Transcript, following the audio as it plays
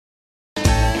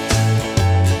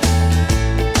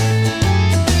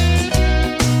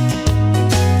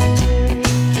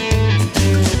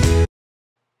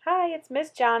Miss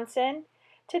Johnson.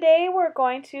 Today we're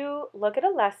going to look at a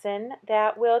lesson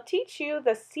that will teach you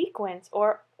the sequence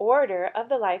or order of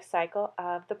the life cycle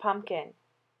of the pumpkin.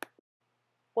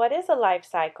 What is a life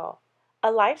cycle? A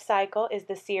life cycle is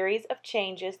the series of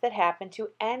changes that happen to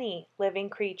any living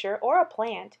creature or a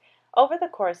plant over the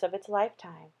course of its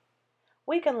lifetime.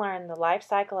 We can learn the life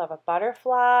cycle of a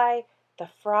butterfly, the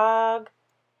frog,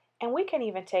 and we can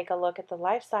even take a look at the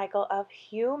life cycle of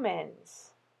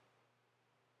humans.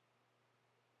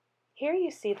 Here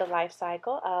you see the life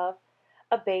cycle of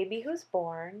a baby who's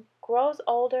born, grows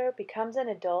older, becomes an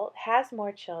adult, has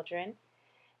more children,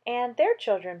 and their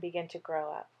children begin to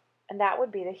grow up. And that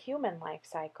would be the human life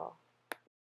cycle.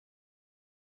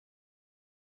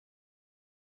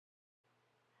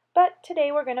 But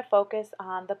today we're going to focus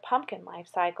on the pumpkin life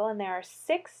cycle, and there are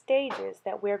 6 stages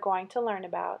that we're going to learn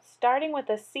about, starting with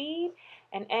a seed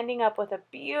and ending up with a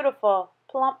beautiful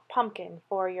plump pumpkin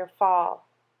for your fall.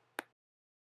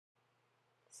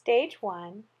 Stage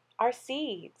 1 are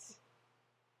seeds.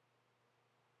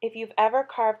 If you've ever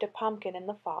carved a pumpkin in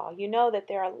the fall, you know that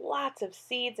there are lots of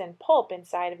seeds and pulp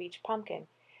inside of each pumpkin.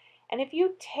 And if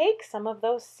you take some of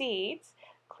those seeds,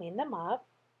 clean them up,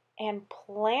 and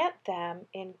plant them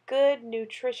in good,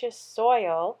 nutritious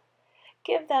soil,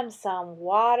 give them some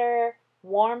water,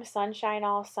 warm sunshine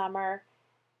all summer,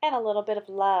 and a little bit of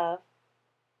love,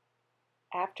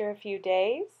 after a few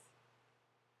days,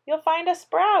 you'll find a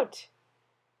sprout.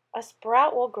 A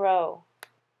sprout will grow.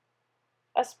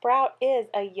 A sprout is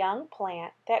a young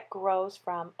plant that grows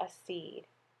from a seed.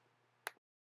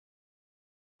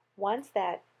 Once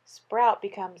that sprout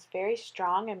becomes very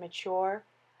strong and mature,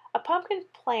 a pumpkin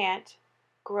plant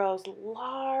grows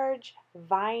large,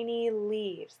 viney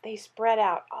leaves. They spread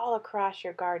out all across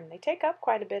your garden. They take up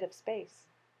quite a bit of space.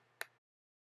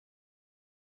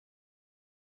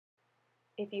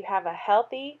 If you have a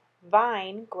healthy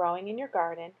vine growing in your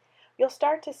garden, you'll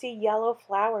start to see yellow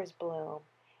flowers bloom.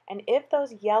 And if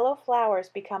those yellow flowers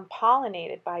become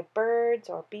pollinated by birds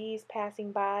or bees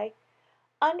passing by,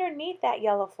 underneath that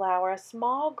yellow flower, a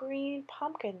small green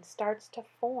pumpkin starts to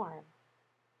form.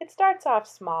 It starts off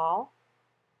small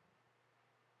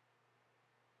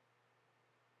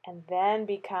and then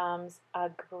becomes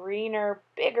a greener,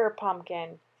 bigger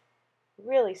pumpkin.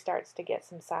 Really starts to get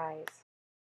some size.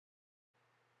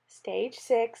 Stage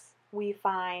 6, we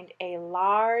find a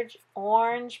large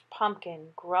orange pumpkin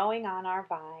growing on our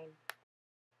vine.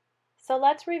 So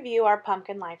let's review our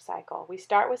pumpkin life cycle. We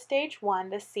start with stage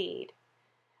 1, the seed,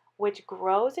 which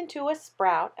grows into a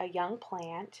sprout, a young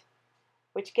plant,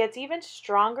 which gets even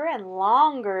stronger and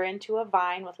longer into a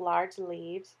vine with large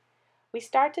leaves. We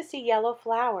start to see yellow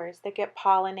flowers that get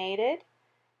pollinated,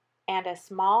 and a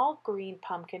small green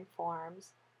pumpkin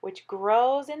forms, which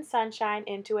grows in sunshine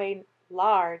into a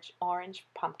large orange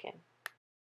pumpkin.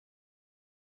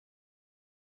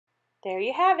 There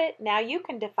you have it. Now you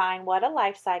can define what a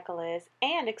life cycle is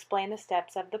and explain the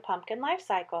steps of the pumpkin life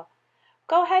cycle.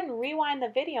 Go ahead and rewind the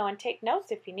video and take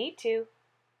notes if you need to.